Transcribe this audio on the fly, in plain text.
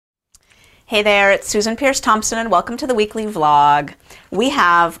Hey there, it's Susan Pierce Thompson and welcome to the weekly vlog. We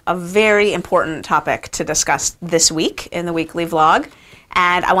have a very important topic to discuss this week in the weekly vlog,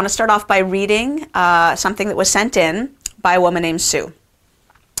 and I want to start off by reading something that was sent in by a woman named Sue.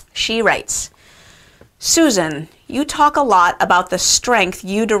 She writes, Susan, you talk a lot about the strength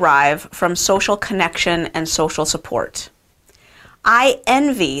you derive from social connection and social support. I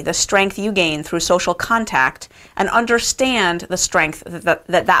envy the strength you gain through social contact and understand the strength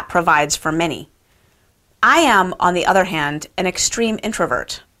that provides for many. I am, on the other hand, an extreme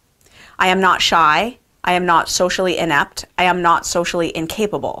introvert. I am not shy. I am not socially inept. I am not socially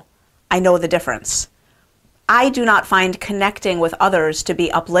incapable. I know the difference. I do not find connecting with others to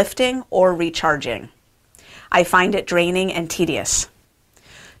be uplifting or recharging. I find it draining and tedious.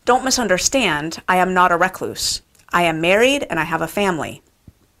 Don't misunderstand, I am not a recluse. I am married and I have a family.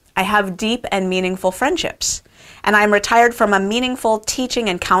 I have deep and meaningful friendships, and I am retired from a meaningful teaching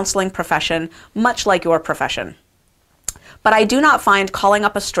and counseling profession, much like your profession. But I do not find calling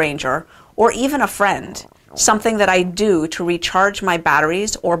up a stranger, or even a friend, something that I do to recharge my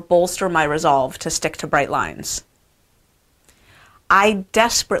batteries or bolster my resolve to stick to bright lines. I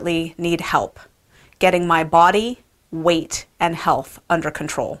desperately need help getting my body, weight, and health under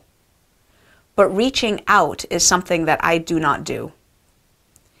control. But reaching out is something that I do not do.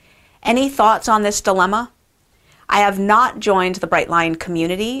 Any thoughts on this dilemma? I have not joined the Brightline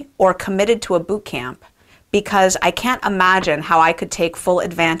community or committed to a boot camp because I can't imagine how I could take full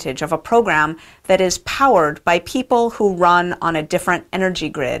advantage of a program that is powered by people who run on a different energy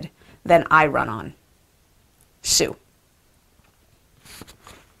grid than I run on. Sue.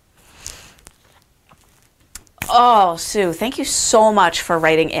 Oh, Sue, thank you so much for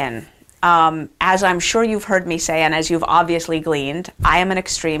writing in. As I'm sure you've heard me say, and as you've obviously gleaned, I am an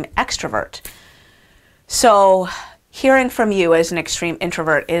extreme extrovert. So hearing from you as an extreme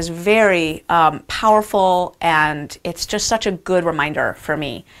introvert is very powerful, and it's just such a good reminder for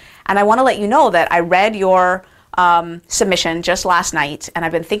me. And I want to let you know that I read your submission just last night, and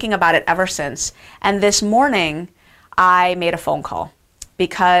I've been thinking about it ever since. And this morning, I made a phone call.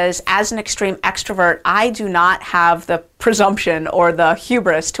 Because as an extreme extrovert, I do not have the presumption or the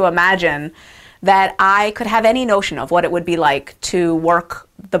hubris to imagine that I could have any notion of what it would be like to work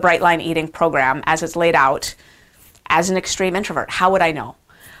the Brightline Eating program as it's laid out as an extreme introvert. How would I know?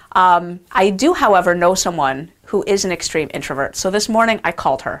 I do, however, know someone who is an extreme introvert. So this morning I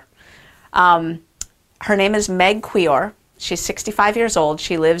called her. Her name is Meg Quior. She's 65 years old.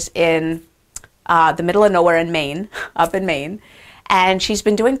 She lives in the middle of nowhere in Maine, up in Maine. And she's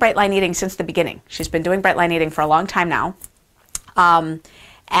been doing Brightline Eating since the beginning. She's been doing Brightline Eating for a long time now.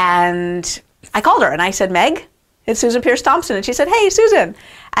 And I called her and I said, Meg, it's Susan Pierce Thompson. And she said, hey, Susan.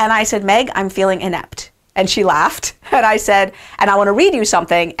 And I said, Meg, I'm feeling inept. And she laughed. And I said, and I want to read you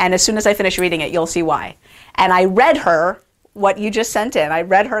something. And as soon as I finish reading it, you'll see why. And I read her what you just sent in. I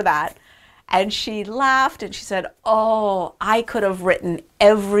read her that. And she laughed and she said, oh, I could have written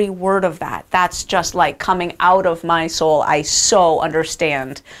every word of that. That's just like coming out of my soul. I so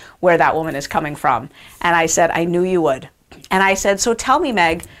understand where that woman is coming from. And I said, I knew you would. And I said, so tell me,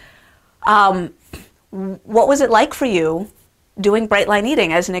 Meg, what was it like for you doing Brightline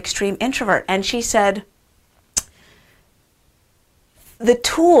Eating as an extreme introvert? And she said, the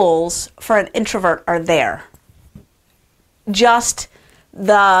tools for an introvert are there. Just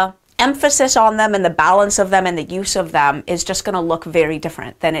the emphasis on them and the balance of them and the use of them is just going to look very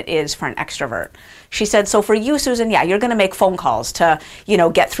different than it is for an extrovert. She said, so for you, Susan, yeah, you're going to make phone calls to,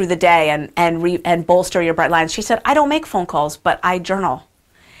 get through the day and bolster your bright lines. She said, I don't make phone calls, but I journal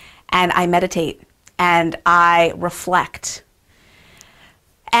and I meditate and I reflect.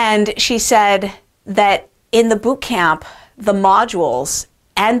 And she said that in the boot camp, the modules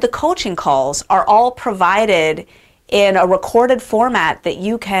and the coaching calls are all provided in a recorded format that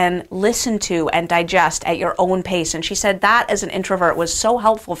you can listen to and digest at your own pace. And she said that as an introvert was so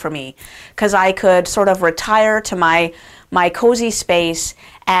helpful for me because I could sort of retire to my cozy space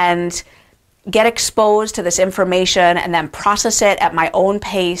and get exposed to this information and then process it at my own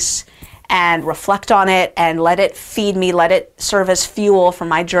pace and reflect on it and let it feed me, let it serve as fuel for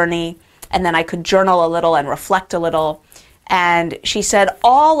my journey. And then I could journal a little and reflect a little. And she said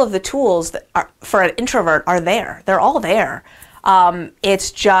all of the tools that are, for an introvert are there. They're all there.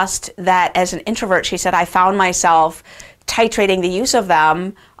 It's just that as an introvert, she said, I found myself titrating the use of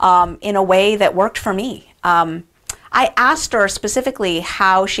them in a way that worked for me. I asked her specifically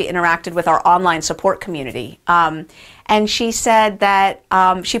how she interacted with our online support community. And she said that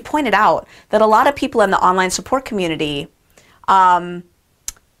she pointed out that a lot of people in the online support community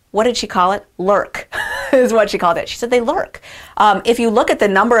what did she call it? Lurk. is what she called it. She said they lurk. If you look at the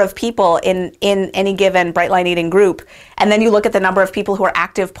number of people in any given Bright Line Eating group, and then you look at the number of people who are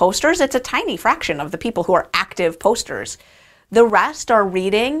active posters, it's a tiny fraction of the people who are active posters. The rest are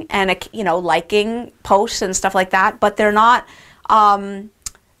reading and, liking posts and stuff like that, but they're not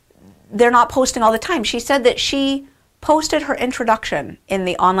posting all the time. She said that she posted her introduction in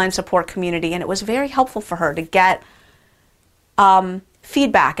the online support community, and it was very helpful for her to get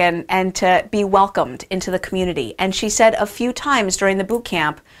feedback and to be welcomed into the community. And she said a few times during the boot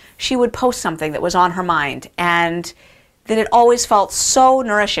camp, she would post something that was on her mind, and that it always felt so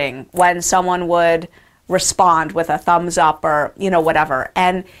nourishing when someone would respond with a thumbs up or, whatever.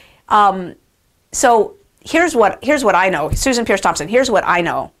 And so here's what I know. Susan Pierce Thompson, here's what I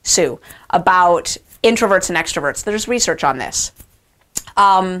know, Sue, about introverts and extroverts. There's research on this.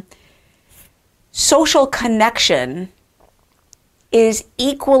 Social connection is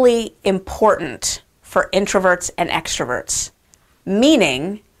equally important for introverts and extroverts,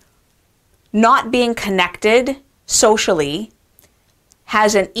 meaning not being connected socially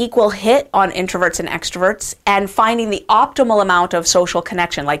has an equal hit on introverts and extroverts, and finding the optimal amount of social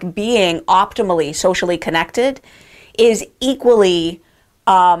connection, like being optimally socially connected, is equally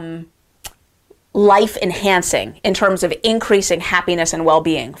life enhancing in terms of increasing happiness and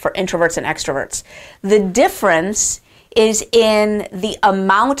well-being for introverts and extroverts. The difference is in the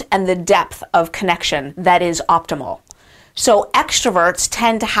amount and the depth of connection that is optimal. So extroverts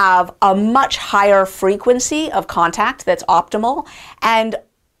tend to have a much higher frequency of contact that's optimal, and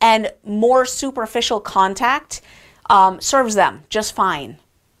more superficial contact serves them just fine.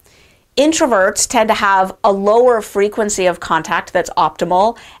 Introverts tend to have a lower frequency of contact that's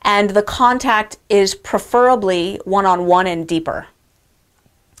optimal, and the contact is preferably one-on-one and deeper.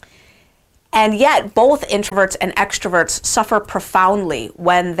 And yet, both introverts and extroverts suffer profoundly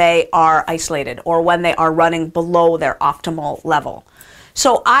when they are isolated or when they are running below their optimal level.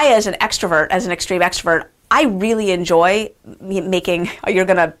 So I, as an extrovert, as an extreme extrovert, I really enjoy making, you're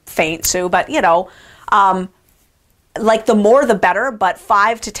going to faint, Sue, but like the more the better, but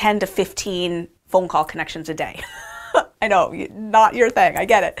 5 to 10 to 15 phone call connections a day. I know, not your thing, I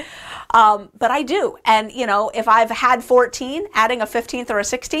get it. But I do. And, if I've had 14, adding a 15th or a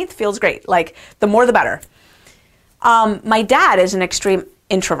 16th feels great. Like, the more the better. My dad is an extreme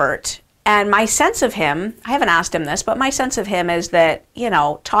introvert. And my sense of him, I haven't asked him this, but my sense of him is that,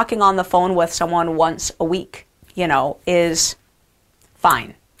 talking on the phone with someone once a week, is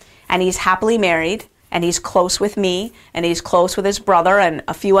fine. And he's happily married, and he's close with me, and he's close with his brother and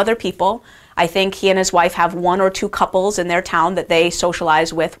a few other people. I think he and his wife have 1 or 2 couples in their town that they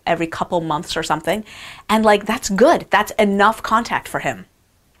socialize with every couple months or something. And that's good. That's enough contact for him.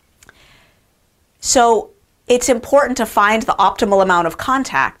 So it's important to find the optimal amount of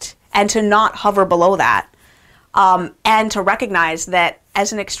contact and to not hover below that. And to recognize that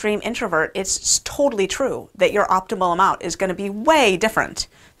as an extreme introvert, it's totally true that your optimal amount is going to be way different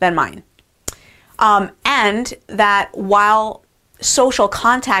than mine. And that while social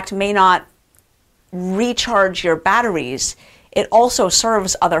contact may not recharge your batteries, it also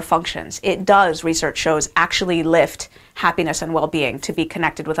serves other functions. It does, research shows, actually lift happiness and well-being to be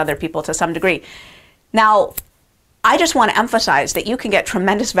connected with other people to some degree. Now, I just want to emphasize that you can get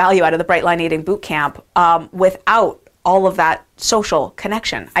tremendous value out of the Bright Line Eating Bootcamp without all of that social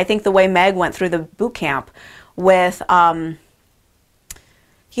connection. I think the way Meg went through the bootcamp with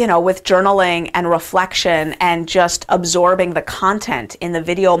with journaling and reflection and just absorbing the content in the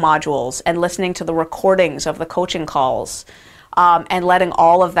video modules and listening to the recordings of the coaching calls and letting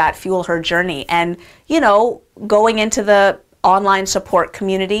all of that fuel her journey. And, going into the online support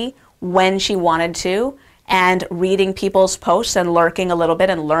community when she wanted to and reading people's posts and lurking a little bit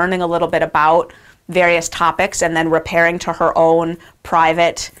and learning a little bit about various topics and then repairing to her own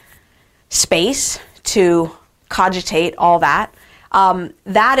private space to cogitate all that.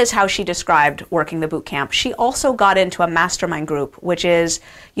 That is how she described working the boot camp. She also got into a mastermind group, which is,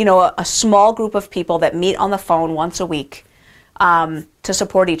 a small group of people that meet on the phone once a week to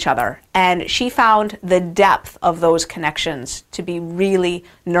support each other. And she found the depth of those connections to be really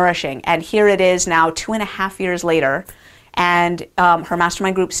nourishing. And here it is now 2.5 years later, and her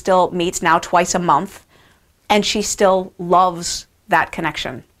mastermind group still meets now twice a month, and she still loves that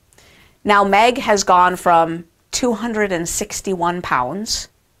connection. Now, Meg has gone from 261 pounds.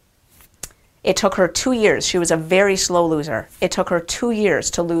 It took her 2 years. She was a very slow loser. It took her 2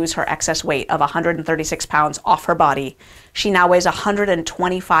 years to lose her excess weight of 136 pounds off her body. She now weighs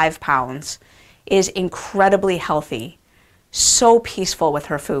 125 pounds, is incredibly healthy, so peaceful with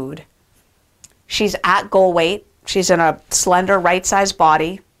her food. She's at goal weight. She's in a slender, right-sized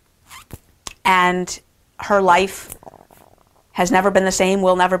body. And her life has never been the same,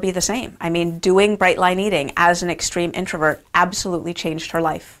 will never be the same. I mean, doing bright line eating as an extreme introvert absolutely changed her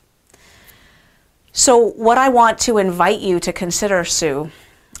life. So what I want to invite you to consider, Sue,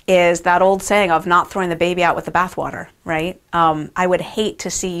 is that old saying of not throwing the baby out with the bathwater, right? I would hate to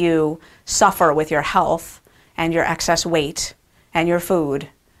see you suffer with your health and your excess weight and your food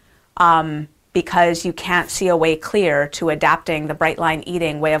because you can't see a way clear to adapting the bright line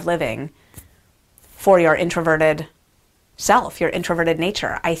eating way of living for your introverted self, your introverted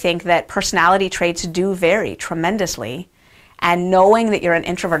nature. I think that personality traits do vary tremendously, and knowing that you're an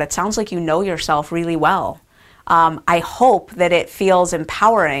introvert, it sounds like you know yourself really well. I hope that it feels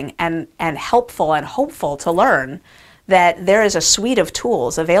empowering and helpful and hopeful to learn that there is a suite of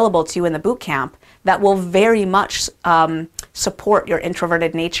tools available to you in the boot camp that will very much support your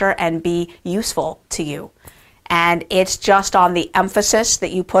introverted nature and be useful to you. And it's just on the emphasis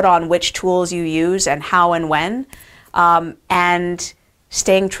that you put on which tools you use and how and when, and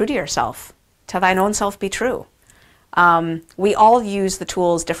staying true to yourself. To thine own self be true. We all use the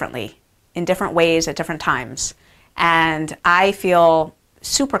tools differently, in different ways at different times. And I feel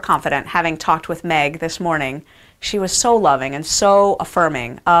super confident having talked with Meg this morning. She was so loving and so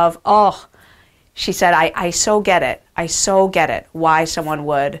affirming of, she said, I so get it. I so get it why someone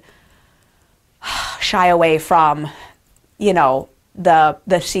would shy away from,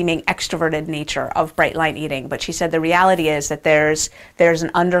 the seeming extroverted nature of bright line eating. But she said the reality is that there's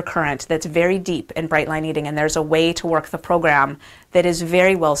an undercurrent that's very deep in bright line eating, and there's a way to work the program that is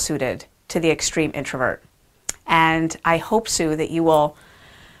very well suited to the extreme introvert. And I hope, Sue, that you will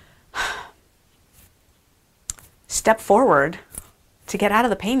step forward to get out of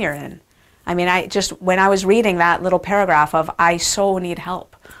the pain you're in. I mean, when I was reading that little paragraph of, I so need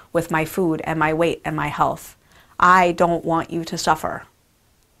help with my food and my weight and my health, I don't want you to suffer.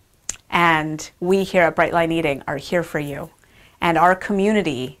 And we here at Bright Line Eating are here for you. And our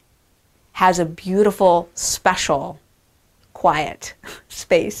community has a beautiful, special, quiet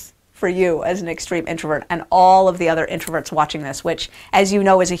space for you as an extreme introvert and all of the other introverts watching this, which, as you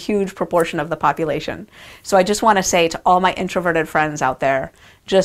know, is a huge proportion of the population. So I just want to say to all my introverted friends out there, just